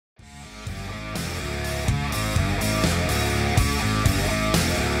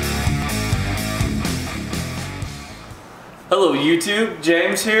Hello YouTube,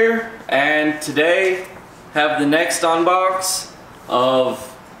 James here, and today have the next unbox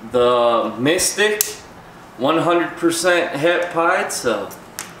of the Mystic 100% het pied, so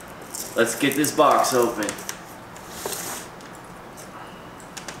let's get this box open.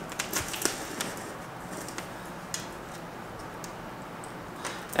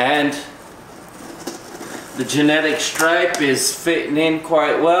 And the genetic stripe is fitting in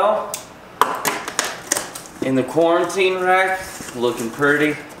quite well in the quarantine rack, looking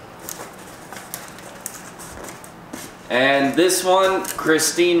pretty. And this one,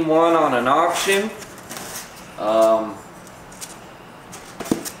 Christine won on an auction.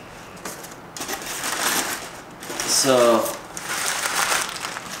 So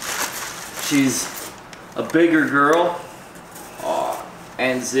she's a bigger girl. Oh,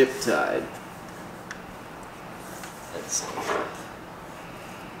 and zip tied. Let's see.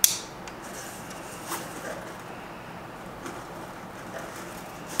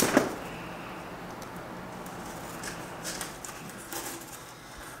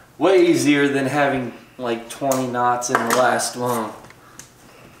 Way easier than having like 20 knots in the last one.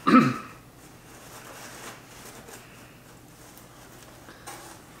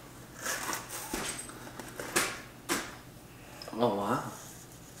 Oh wow.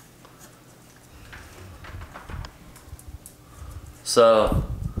 So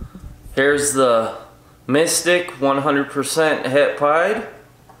here's the Mystic 100% het pied.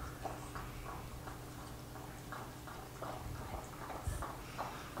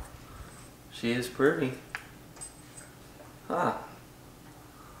 She is pretty. Huh.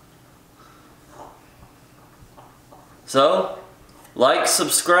 So, like,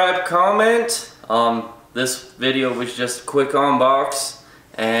 subscribe, comment. This video was just a quick unbox,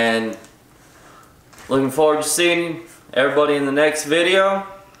 and looking forward to seeing everybody in the next video.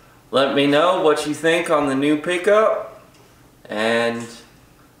 Let me know what you think on the new pickup, and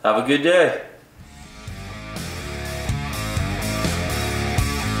have a good day.